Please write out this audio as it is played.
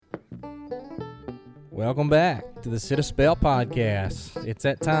Welcome back to the Sit a Spell podcast. It's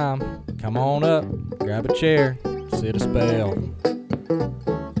that time. Come on up, grab a chair, sit a spell.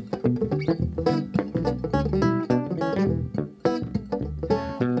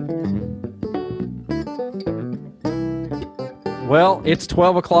 Well, it's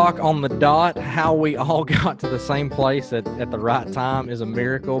 12 o'clock on the dot. How we all got to the same place at the right time is a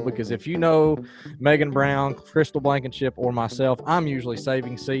miracle, because if you know Megan Brown, Crystal Blankenship, or myself, I'm usually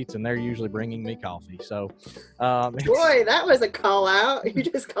saving seats and they're usually bringing me coffee. So, boy, that was a call out. You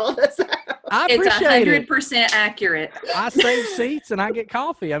just called us out. I It's appreciate 100% accurate. I save seats and I get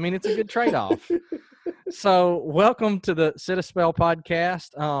coffee. I mean, it's a good trade-off. So welcome to the Sit a Spell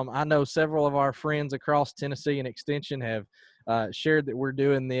podcast. I know several of our friends across Tennessee and Extension have shared that we're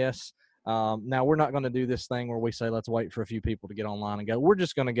doing this. Now, we're not going to do this thing where we say, let's wait for a few people to get online and go. We're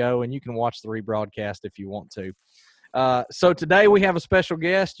just going to go, and you can watch the rebroadcast if you want to. So today we have a special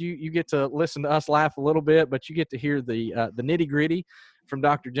guest. You get to listen to us laugh a little bit, but you get to hear the nitty-gritty from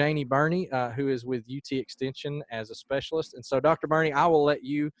Dr. Janie Burney, who is with UT Extension as a specialist. And so, Dr. Burney, I will let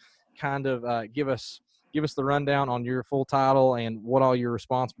you kind of give us the rundown on your full title and what all you're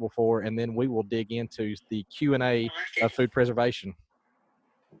responsible for, and then we will dig into the Q&A of food preservation.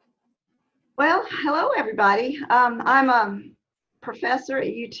 Well, hello, everybody. I'm a professor at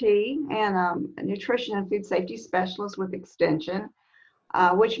UT and a nutrition and food safety specialist with Extension,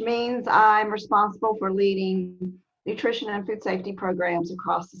 which means I'm responsible for leading nutrition and food safety programs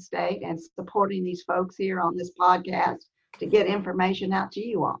across the state and supporting these folks here on this podcast to get information out to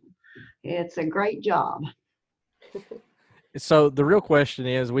you all. It's a great job. So the real question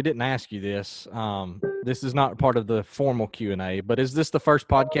is, we didn't ask you this. This is not part of the formal Q&A, but is this the first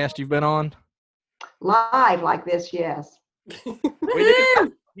podcast you've been on? Live like this, yes.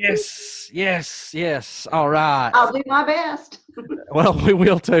 Yes. All right. I'll do my best. Well, we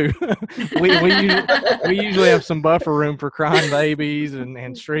will too. we usually have some buffer room for crying babies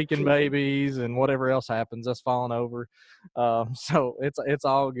and shrieking babies and whatever else happens, us falling over. So it's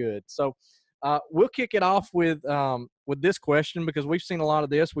all good. So we'll kick it off with this question, because we've seen a lot of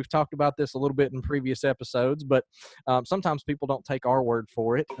this. We've talked about this a little bit in previous episodes, but sometimes people don't take our word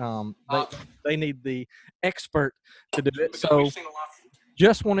for it. They need the expert to do it. So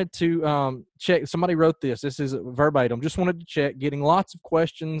just wanted to check. Somebody wrote this. This is verbatim. Just wanted to check. Getting lots of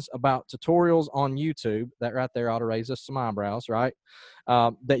questions about tutorials on YouTube. That right there ought to raise us some eyebrows, right?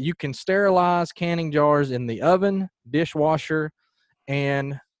 That you can sterilize canning jars in the oven, dishwasher,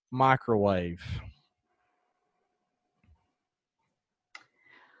 and microwave.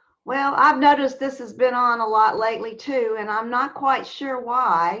 Well, I've noticed this has been on a lot lately too, and I'm not quite sure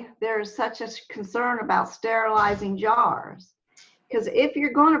why there's such a concern about sterilizing jars. Because if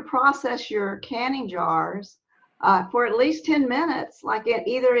you're going to process your canning jars for at least 10 minutes, like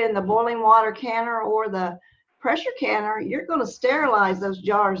either in the boiling water canner or the pressure canner, you're going to sterilize those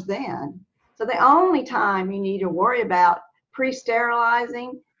jars then. So the only time you need to worry about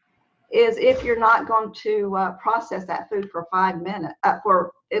pre-sterilizing is if you're not going to process that food for 5 minutes,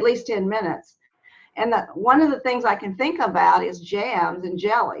 for at least 10 minutes. And one of the things I can think about is jams and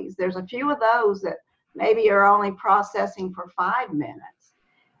jellies. There's a few of those that maybe are only processing for 5 minutes.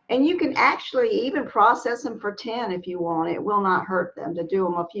 And you can actually even process them for 10 if you want. It will not hurt them to do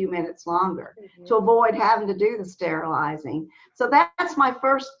them a few minutes longer to avoid having to do the sterilizing. So that's my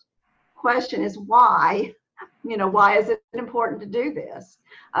first question, is why? Why is it important to do this?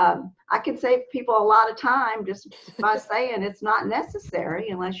 I can save people a lot of time just by saying it's not necessary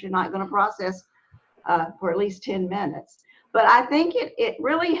unless you're not going to process for at least 10 minutes. But I think it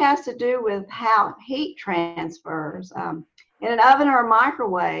really has to do with how heat transfers. In an oven or a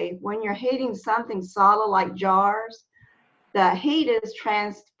microwave, when you're heating something solid like jars, the heat is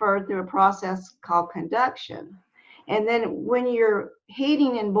transferred through a process called conduction. And then when you're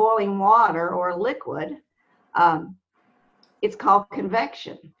heating in boiling water or liquid, it's called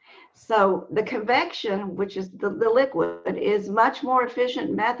convection. So the convection, which is the liquid, is much more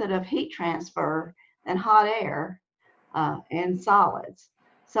efficient method of heat transfer than hot air and solids.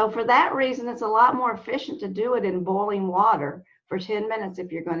 So for that reason, it's a lot more efficient to do it in boiling water for 10 minutes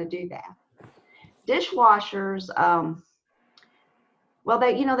if you're going to do that. Dishwashers, well,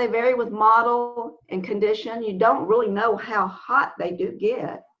 they vary with model and condition. You don't really know how hot they do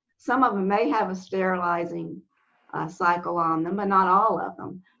get. Some of them may have a sterilizing cycle on them, but not all of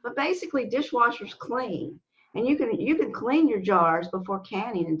them. But basically, dishwashers clean, and you can clean your jars before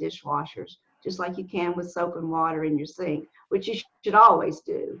canning in dishwashers, just like you can with soap and water in your sink, which you should always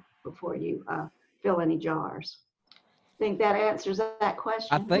do before you fill any jars. Think that answers that question?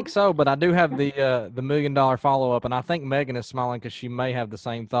 I think so, but I do have the $1 million follow-up, and I think Megan is smiling because she may have the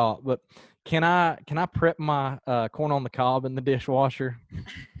same thought. But can I prep my corn on the cob in the dishwasher?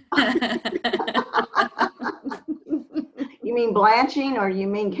 You mean blanching or you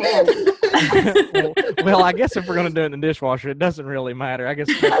mean candy? well, I guess if we're going to do it in the dishwasher, it doesn't really matter. I guess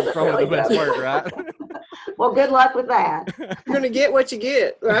that's probably really the best doesn't. word, right? Well, good luck with that. You're gonna get what you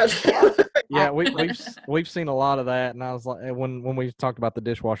get, right? Yeah, we've seen a lot of that, and I was like, when we talked about the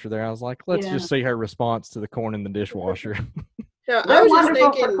dishwasher there, I was like, let's just see her response to the corn in the dishwasher. No, I They're was just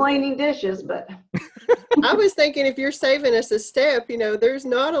wonderful thinking, for cleaning dishes, but I was thinking if you're saving us a step, there's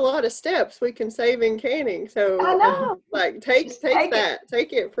not a lot of steps we can save in canning. So I know. like take take that.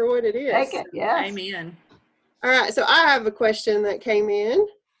 Take it for what it is. take it. Yes. Amen. All right, so I have a question that came in.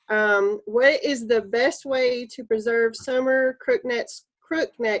 What is the best way to preserve summer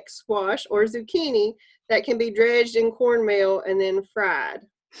crookneck squash or zucchini that can be dredged in cornmeal and then fried?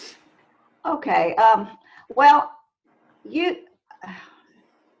 Okay. Well,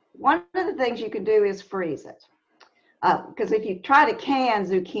 one of the things you can do is freeze it. Because if you try to can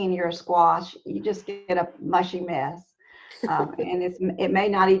zucchini or squash, you just get a mushy mess. And it may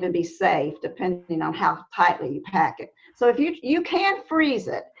not even be safe depending on how tightly you pack it. So if you can freeze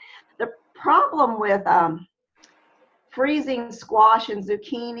it. The problem with freezing squash and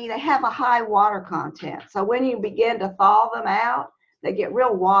zucchini, they have a high water content. So when you begin to thaw them out, they get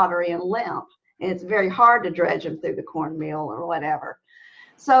real watery and limp. And it's very hard to dredge them through the cornmeal or whatever.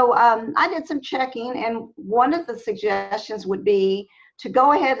 So I did some checking, and one of the suggestions would be to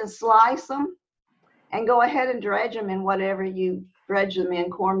go ahead and slice them and go ahead and dredge them in whatever you dredge them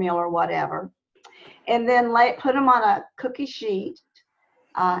in, cornmeal or whatever. And then put them on a cookie sheet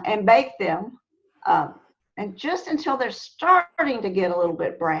and bake them. And just until they're starting to get a little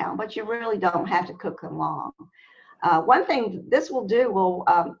bit brown, but you really don't have to cook them long. One thing this will do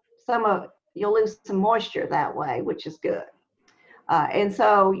you'll lose some moisture that way, which is good. And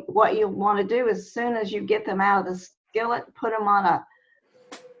so what you want to do as soon as you get them out of the skillet, put them on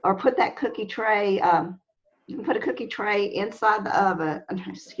put that cookie tray. You can put a cookie tray inside the oven,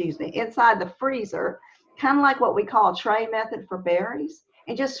 inside the freezer, kind of like what we call a tray method for berries,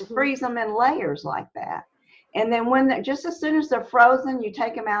 and just freeze them in layers like that. And then just as soon as they're frozen, you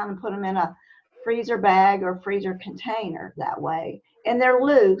take them out and put them in a freezer bag or freezer container that way. And they're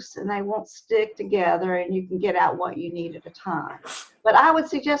loose and they won't stick together, and you can get out what you need at a time. But I would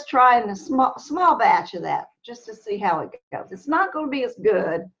suggest trying a small batch of that just to see how it goes. It's not going to be as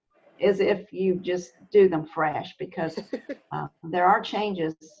good as if you just do them fresh, because there are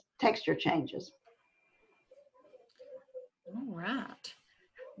texture changes. All right.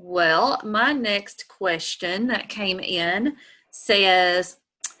 Well, my next question that came in says,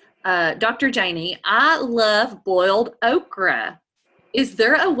 Dr. Janie, I love boiled okra. Is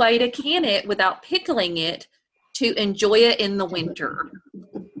there a way to can it without pickling it to enjoy it in the winter?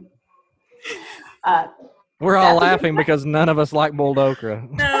 We're all laughing because none of us like boiled okra.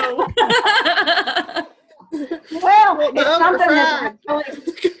 No. Well, it's something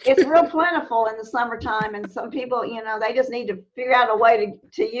it's real plentiful in the summertime, and some people, they just need to figure out a way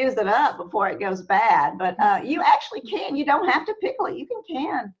to use it up before it goes bad. But you actually can. You don't have to pickle it. You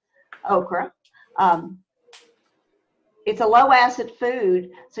can okra. It's a low acid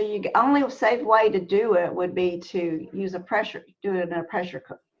food, so only safe way to do it would be to do it in a pressure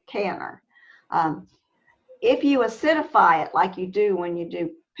canner. If you acidify it like you do when you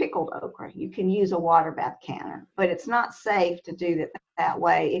do pickled okra, you can use a water bath canner, but it's not safe to do it that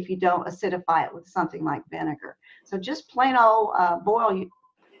way if you don't acidify it with something like vinegar. So just plain old boil,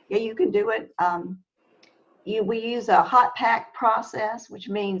 you can do it. We use a hot pack process, which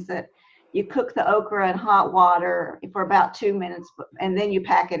means that you cook the okra in hot water for about 2 minutes, and then you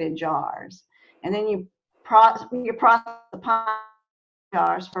pack it in jars. And then you process the pine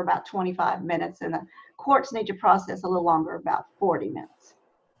jars for about 25 minutes, and the quarts need to process a little longer, about 40 minutes.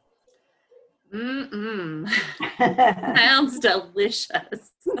 Sounds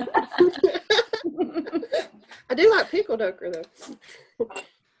delicious. I do like pickled okra, though.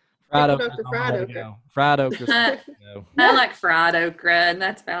 Fried Pickled okra. fried okra. Fried okra. I like fried okra, and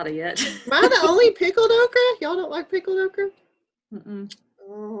that's about it. Am I the only pickled okra? Y'all don't like pickled okra? Mm-mm.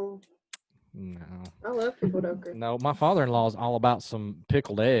 Oh, No. I love pickled okra. No, my father-in-law is all about some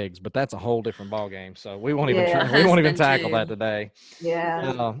pickled eggs, but that's a whole different ballgame. So we won't even Yeah. we won't even Husband tackle too. that today.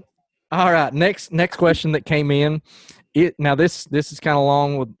 Yeah. All right, next question that came in. Now this is kind of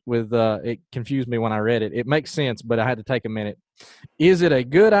long with it confused me when I read it. It makes sense, but I had to take a minute. Is it a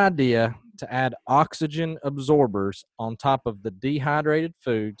good idea to add oxygen absorbers on top of the dehydrated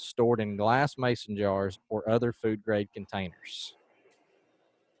food stored in glass mason jars or other food grade containers?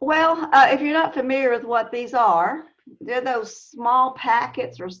 Well, if you're not familiar with what these are, they're those small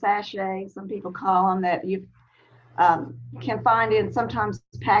packets or sachets, some people call them, that you can find in sometimes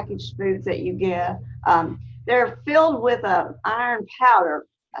packaged foods that you get. They're filled with iron powder.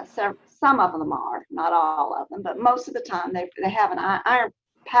 Some of them are, not all of them, but most of the time they have an iron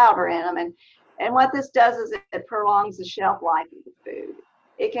powder in them. And what this does is it prolongs the shelf life of the food.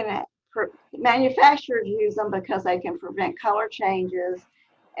 It can, manufacturers use them because they can prevent color changes,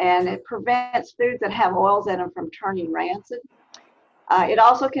 and it prevents foods that have oils in them from turning rancid. It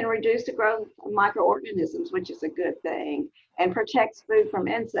also can reduce the growth of microorganisms, which is a good thing, and protects food from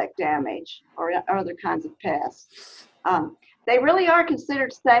insect damage or other kinds of pests. They really are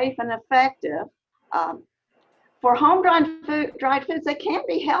considered safe and effective. For home dried foods, they can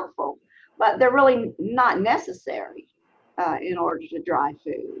be helpful, but they're really not necessary in order to dry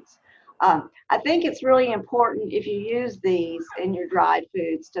foods. I think it's really important, if you use these in your dried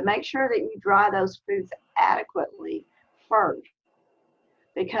foods, to make sure that you dry those foods adequately first,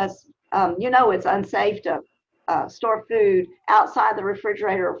 because it's unsafe to store food outside the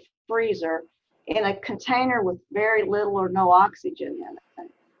refrigerator or freezer in a container with very little or no oxygen in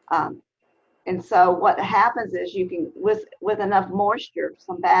it. And so what happens is you can, with enough moisture,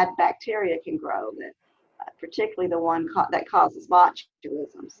 some bad bacteria can grow, that particularly the one that causes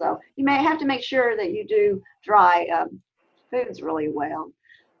botulism. So you may have to make sure that you do dry foods really well.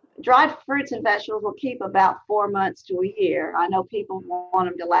 Dried fruits and vegetables will keep about 4 months to a year. I know people want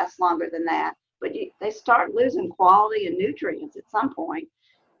them to last longer than that, but they start losing quality and nutrients at some point,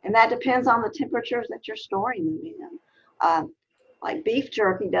 and that depends on the temperatures that you're storing them in. Like beef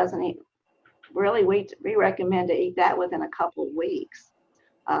jerky doesn't eat, really, we recommend to eat that within a couple of weeks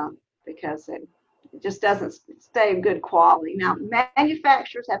because it just doesn't stay good quality. Now,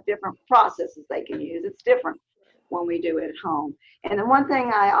 manufacturers have different processes they can use. It's different when we do it at home. And the one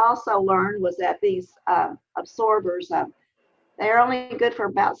thing I also learned was that these absorbers, they're only good for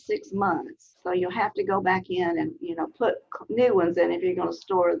about 6 months. So you'll have to go back in and, put new ones in if you're going to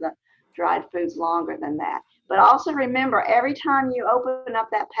store the dried foods longer than that. But also remember, every time you open up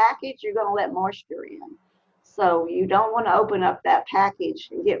that package, you're going to let moisture in. So you don't want to open up that package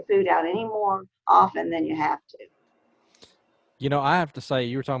and get food out any more often than you have to. I have to say,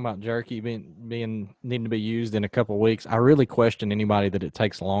 you were talking about jerky being needing to be used in a couple of weeks. I really question anybody that it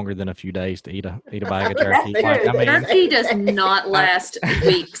takes longer than a few days to eat a bag of jerky. Jerky does not last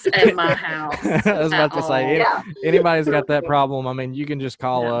weeks at my house. I was about to say, anybody's got that problem, you can just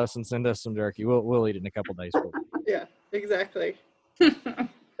call us and send us some jerky. We'll eat it in a couple of days for you. Yeah, exactly.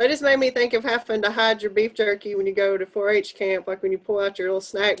 That just made me think of having to hide your beef jerky when you go to 4-H camp, like when you pull out your little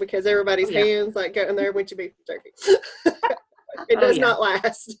snack, because everybody's hands get in there with your beef jerky. It does not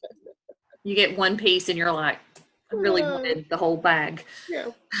last. You get one piece and you're like, I really wanted the whole bag.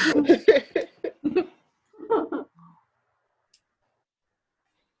 Yeah.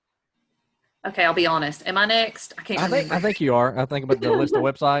 Okay, I'll be honest. Am I next? I can't remember. I think you are. I think about the list of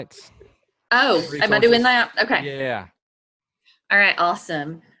websites. Oh, am I doing that? Okay. Yeah. All right,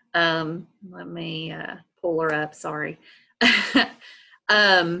 awesome. Let me pull her up. Sorry.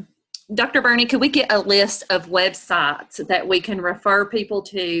 Dr. Burney, could we get a list of websites that we can refer people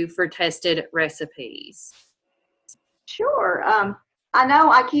to for tested recipes? Sure. I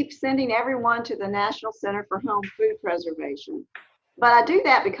know I keep sending everyone to the National Center for Home Food Preservation, but I do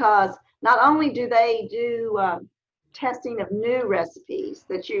that because not only do they do testing of new recipes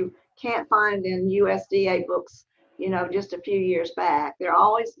that you can't find in USDA books, just a few years back. They're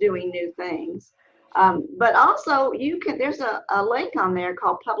always doing new things. But also there's a link on there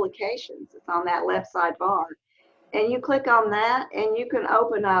called Publications. It's on that left side bar. And you click on that and you can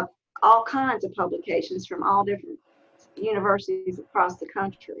open up all kinds of publications from all different universities across the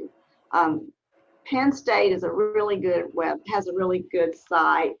country. Penn State is has a really good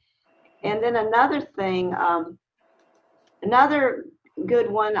site. And then another thing, another good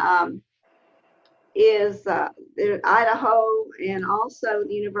one is Idaho, and also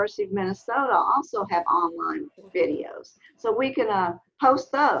the University of Minnesota also have online videos. So we can post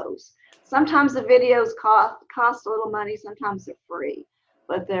those. Sometimes the videos cost a little money, sometimes they're free,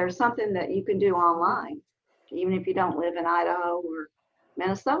 but there's something that you can do online, even if you don't live in Idaho or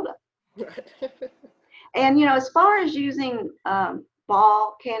Minnesota. And, as far as using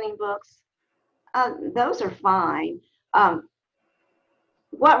Ball canning books, those are fine.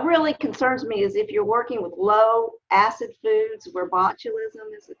 what really concerns me is if you're working with low acid foods where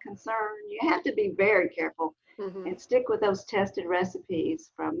botulism is a concern, you have to be very careful Mhm. and stick with those tested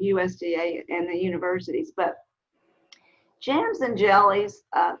recipes from USDA and the universities. But jams and jellies,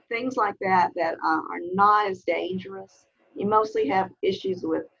 things like that are not as dangerous. You mostly have issues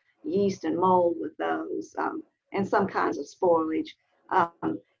with yeast and mold with those, and some kinds of spoilage.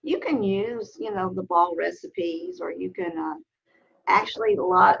 You can use, the ball recipes, or you can actually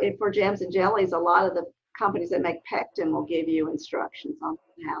for jams and jellies, a lot of the companies that make pectin will give you instructions on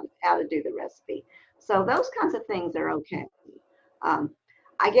how to do the recipe. So those kinds of things are okay. Um,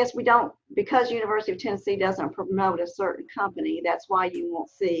 I guess we don't, because University of Tennessee doesn't promote a certain company, that's why you won't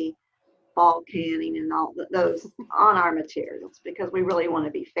see ball canning and all those on our materials, because we really want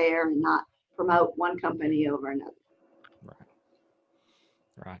to be fair and not promote one company over another.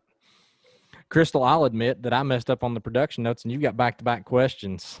 Right. Crystal, I'll admit that I messed up on the production notes, and you got back-to-back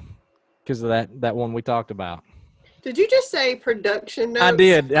questions because of that one we talked about. Did you just say production notes? I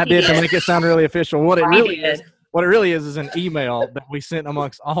did did. to make it sound really official. What it really did. is, what it really is an email that we sent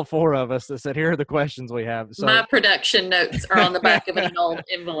amongst all four of us that said, "Here are the questions we have." So My production notes are on the back of an old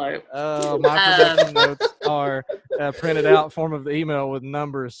envelope. my production notes are printed out form of the email with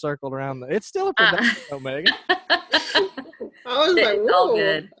numbers circled around. It's still a production note, Megan. I was like, It's all "Whoa,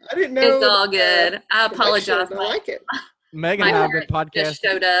 good. I didn't know." It's all good. I production. apologize. I like it. Megan and I have been parents just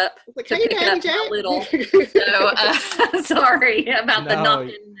podcasting. showed up It's like, to hey, pick Daddy up my Jack. little. So sorry about the No.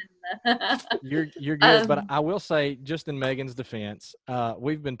 knocking. You're good, but I will say, just in Megan's defense,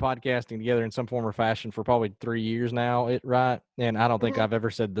 we've been podcasting together in some form or fashion for probably 3 years now, right? And I don't think Mhm. I've ever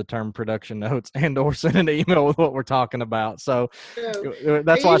said the term production notes and or sent an email with what we're talking about. So No.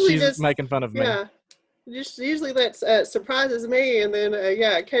 that's I why usually she's just- making fun of me. Yeah. Just usually that surprises me, and then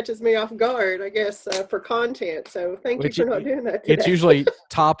it catches me off guard, I guess, for content. So thank Which you for not doing that today. It's usually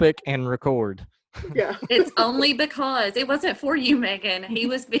topic and record. Yeah. It's only because it wasn't for you, Megan. He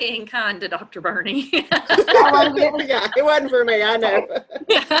was being kind to Dr. Bernie. Yeah, it wasn't for me. I know.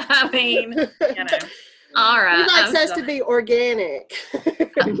 I mean, All right. He likes us to be organic.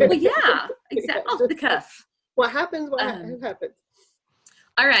 Well, yeah, exactly. Off the cuff. What happens? What happens?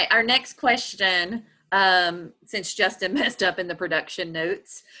 All right. Our next question, since Justin messed up in the production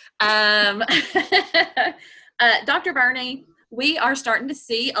notes, Dr. Bernie, we are starting to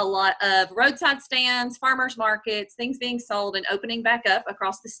see a lot of roadside stands, farmers markets, things being sold and opening back up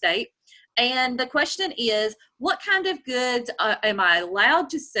across the state. And the question is, what kind of goods am I allowed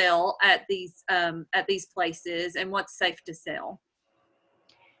to sell at these places, and what's safe to sell?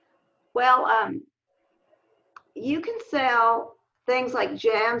 Well, you can sell things like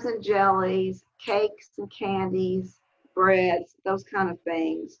jams and jellies, cakes and candies, breads, those kind of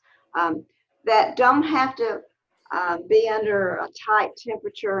things that don't have to be under a tight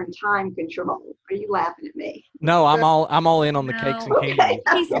temperature and time control. Are you laughing at me? No, I'm all in on the cakes and Okay. candies.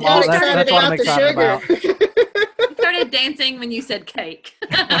 He's That's That's what I'm excited about. He started dancing when you said cake.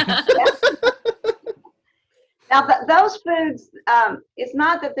 Now, those foods, it's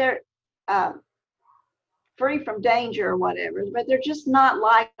not that they're free from danger or whatever, but they're just not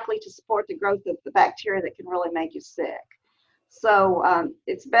likely to support the growth of the bacteria that can really make you sick. So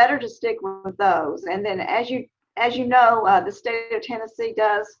it's better to stick with those. And then as you know, the state of Tennessee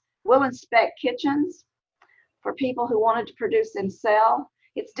will inspect kitchens for people who wanted to produce and sell.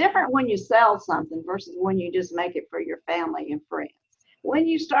 It's different when you sell something versus when you just make it for your family and friends. When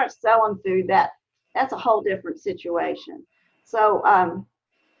you start selling food, that's a whole different situation. So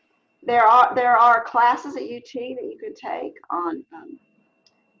there are classes at UT that you could take on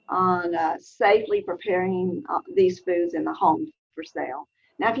safely preparing these foods in the home for sale.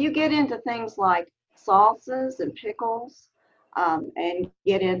 Now, if you get into things like salsas and pickles, and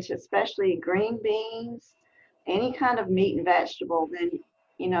get into especially green beans, any kind of meat and vegetable, then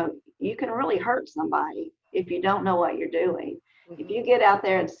you can really hurt somebody if you don't know what you're doing. If you get out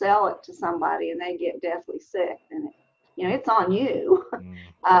there and sell it to somebody and they get deathly sick, then it's on you.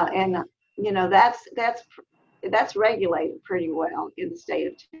 And that's regulated pretty well in the state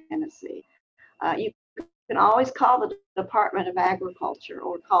of Tennessee. You can always call the Department of Agriculture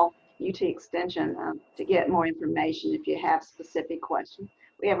or call UT Extension to get more information if you have specific questions.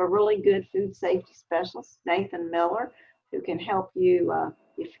 We have a really good food safety specialist, Nathan Miller, who can help you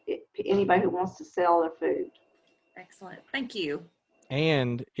if anybody who wants to sell their food. Excellent. Thank you.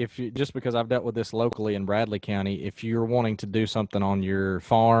 And just because I've dealt with this locally in Bradley County, if you're wanting to do something on your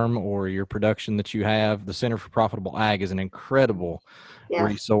farm or your production that you have, the Center for Profitable Ag is an incredible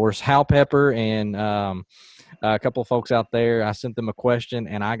resource. Hal Pepper and a couple of folks out there, I sent them a question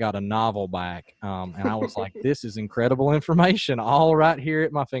and I got a novel back. And I was like, this is incredible information all right here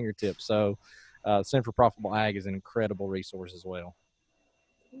at my fingertips. So Center for Profitable Ag is an incredible resource as well.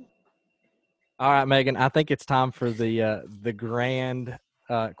 All right, Megan, I think it's time for the grand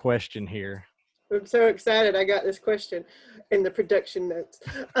question here. I'm so excited I got this question in the production notes.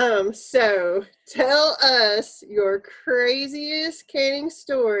 So tell us your craziest canning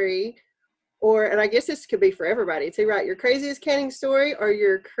story, and I guess this could be for everybody too, right? Your craziest canning story or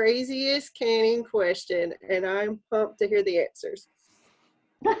your craziest canning question, and I'm pumped to hear the answers.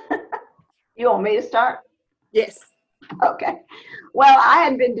 You want me to start? Yes. Okay. Well, I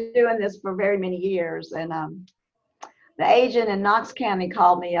hadn't been doing this for very many years, and the agent in Knox County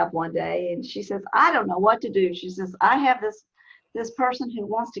called me up one day, and she says, I don't know what to do. She says, I have this person who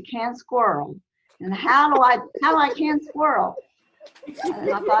wants to can squirrel, and how do I can squirrel?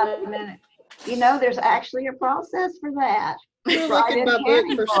 And I thought a minute, there's actually a process for that. You're looking my book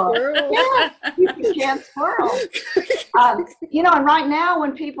for squirrel. Yeah, you can can squirrel. And right now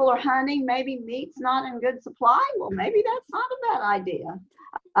when people are hunting, maybe meat's not in good supply. Well, maybe that's not a bad idea.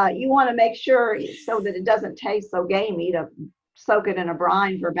 You want to make sure so that it doesn't taste so gamey to soak it in a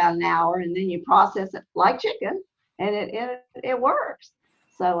brine for about an hour, and then you process it like chicken, and it works.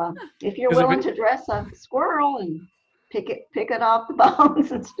 So if you're willing to dress a squirrel and pick it off the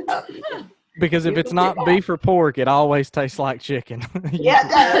bones and stuff. Because if it's not beef or pork, it always tastes like chicken. Yeah, it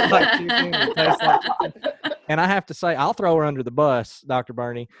does. Like chicken, it tastes like chicken. And I have to say, I'll throw her under the bus, Dr.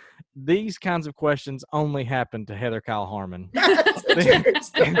 Burney. These kinds of questions only happen to Heather Kyle Harmon. That's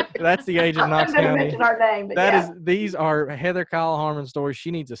the agent of Knox County. Our name, but These are Heather Kyle Harmon stories.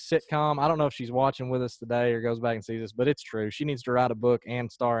 She needs a sitcom. I don't know if she's watching with us today or goes back and sees this, but it's true. She needs to write a book and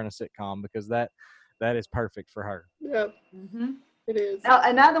star in a sitcom because that is perfect for her. Yep. Mm-hmm. It is. Now,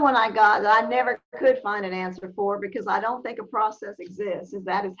 another one I got that I never could find an answer for because I don't think a process exists is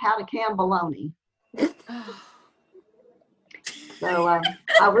how to can bologna. So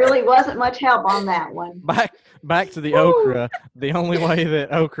I really wasn't much help on that one. Back to the okra. The only way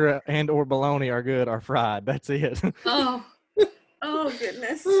that okra and or bologna are good are fried. That's it. Oh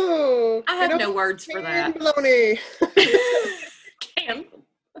goodness. Oh, I have no words for that. Bologna. Can.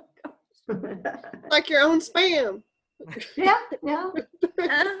 Like your own Spam. Yeah. No.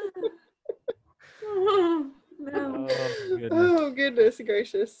 Oh, goodness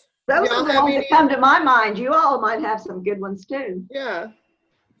gracious. Those are the ones that come to my mind. You all might have some good ones too. Yeah.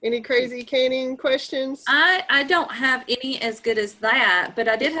 Any crazy canning questions? I don't have any as good as that, but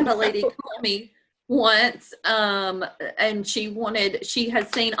I did have a lady call me once, and she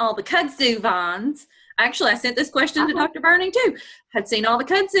had seen all the kudzu vines. Actually, I sent this question to Dr. Burney too. Had seen all the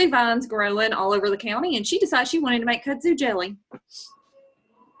kudzu vines growing all over the county, and she decided she wanted to make kudzu jelly.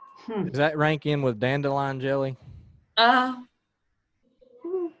 Does that rank in with dandelion jelly?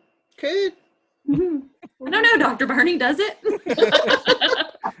 Could. I don't know, Dr. Burney, does it?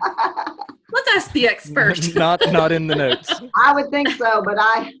 Let's ask the expert. Not in the notes. I would think so, but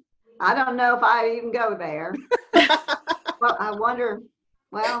I don't know if I even go there. Well, I wonder.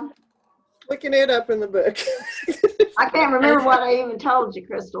 Well, looking it up in the book. I can't remember what I even told you,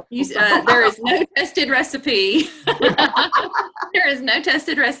 Crystal. There is no tested recipe. There is no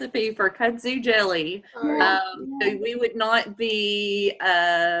tested recipe for kudzu jelly. So we would not be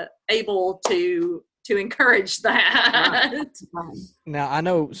able to encourage that. Now, I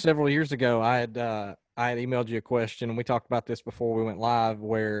know several years ago I had emailed you a question, and we talked about this before we went live,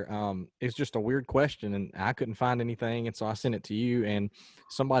 where it's just a weird question, and I couldn't find anything, and so I sent it to you, and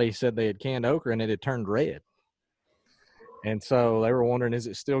somebody said they had canned okra, and it had turned red. And so they were wondering, is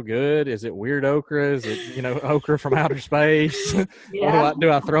it still good? Is it weird okra? Is it, okra from outer space? Yeah.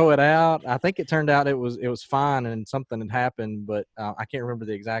 Do I throw it out? I think it turned out it was fine and something had happened, but I can't remember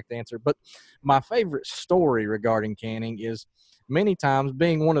the exact answer. But my favorite story regarding canning is many times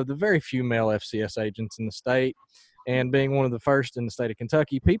being one of the very few male FCS agents in the state and being one of the first in the state of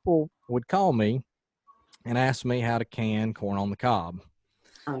Kentucky, people would call me and ask me how to can corn on the cob.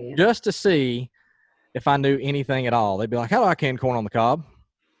 Oh, yeah. Just to see if I knew anything at all. They'd be like, how do I can corn on the cob?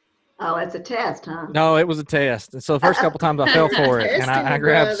 Oh, it's a test, huh? No, it was a test. And so the first couple times I fell for it, and I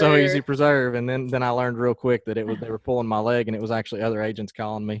grabbed So Easy Preserve, and then I learned real quick that they were pulling my leg, and it was actually other agents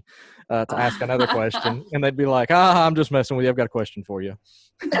calling me to ask another question. And they'd be like, I'm just messing with you. I've got a question for you.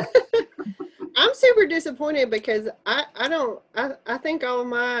 I'm super disappointed because I think all of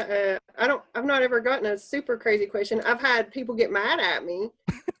my I've not ever gotten a super crazy question. I've had people get mad at me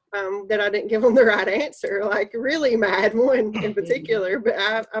that I didn't give them the right answer, like really mad, one in particular, but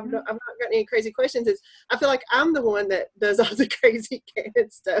I've not gotten any crazy questions. I feel like I'm the one that does all the crazy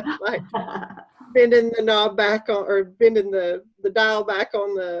candid stuff. Like, bending the knob back on, or bending the dial back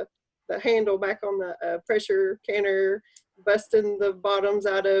on the handle back on the pressure canner, busting the bottoms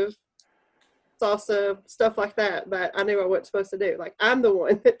out of salsa, stuff like that. But I knew I wasn't supposed to do. Like, I'm the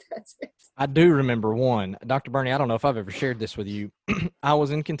one that does it. I do remember one. Dr. Bernie, I don't know if I've ever shared this with you. I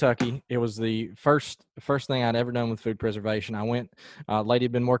was in Kentucky. It was the first thing I'd ever done with food preservation. I went, lady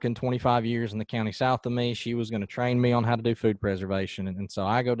had been working 25 years in the county south of me. She was going to train me on how to do food preservation. And so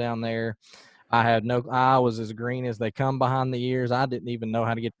I go down there. I was as green as they come behind the ears. I didn't even know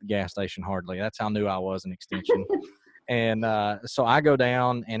how to get to the gas station hardly. That's how new I was in extension. And so I go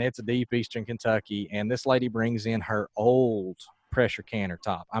down, and it's a deep eastern Kentucky, and this lady brings in her old pressure canner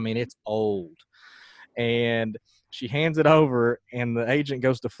top. I mean, it's old. And she hands it over, and the agent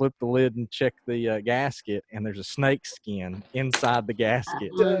goes to flip the lid and check the gasket, and there's a snake skin inside the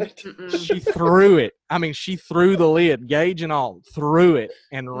gasket. She threw it. I mean, she threw the lid, gauge and all, threw it,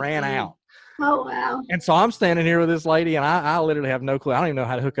 and ran out. Oh, wow. And so I'm standing here with this lady, and I literally have no clue. I don't even know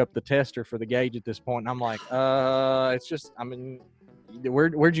how to hook up the tester for the gauge at this point. And I'm like, it's just, I mean,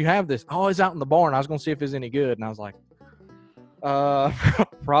 where'd you have this? Oh, it's out in the barn. I was going to see if it's any good. And I was like,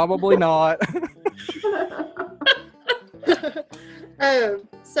 probably not.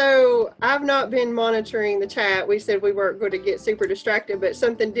 So I've not been monitoring the chat. We said we weren't going to get super distracted, but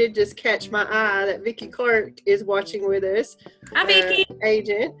something did just catch my eye that Vicki Clark is watching with us. Hi, Vicki.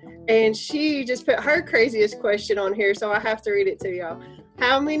 Agent. And she just put her craziest question on here, so I have to read it to y'all.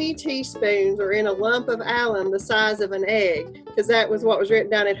 How many teaspoons are in a lump of alum the size of an egg? Because that was what was written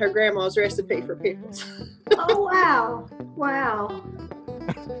down in her grandma's recipe for pickles. Oh, wow. Wow.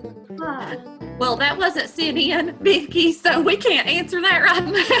 Huh. Well, that wasn't CNN, Vicki, so we can't answer that right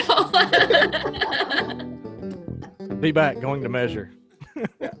now. Be back, going to measure.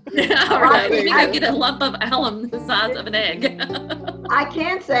 All right, we need to go get a lump of alum the size of an egg. I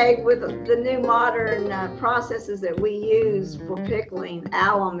can say with the new modern processes that we use for pickling,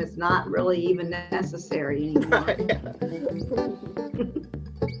 alum is not really even necessary anymore.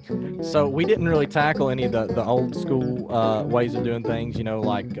 So we didn't really tackle any of the old school ways of doing things, you know,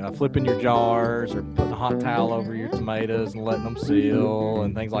 like flipping your jars or putting a hot towel over your tomatoes and letting them seal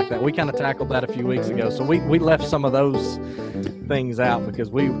and things like that. We kind of tackled that a few weeks ago. So we left some of those things out because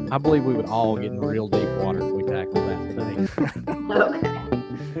I believe we would all get in real deep water if we tackled that today.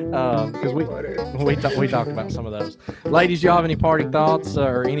 Because we talked about some of those. Ladies, y'all have any party thoughts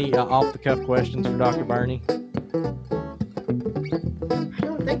or any off-the-cuff questions for Dr. Bernie?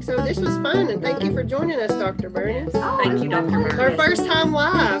 I think so. This was fun, and thank you for joining us, Dr. Bernie. Thank you, Dr. It's our Bernie. first time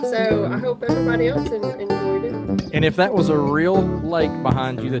live, so I hope everybody else enjoyed it. And if that was a real lake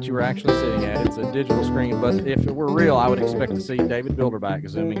behind you that you were actually sitting at, it's a digital screen, but if it were real, I would expect to see David Bilderback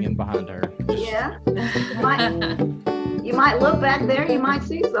zooming in behind her. Yeah. You might look back there, you might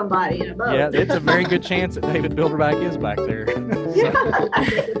see somebody in a boat. Yeah, it's a very good chance that David Bilderback is back there.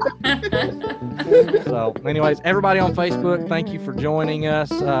 So, anyways, everybody on Facebook, thank you for joining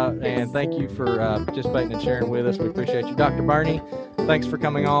us, and thank you for participating and sharing with us. We appreciate you. Dr. Bernie, thanks for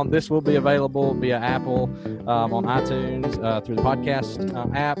coming on. This will be available via Apple, on iTunes, through the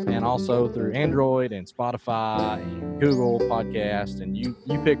podcast app, and also through Android and Spotify and Google Podcast. And you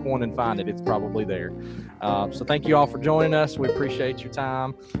pick one and find it. It's probably there. So thank you all for joining us. We appreciate your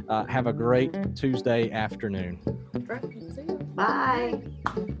time. Have a great Tuesday afternoon. Right, see you. Bye.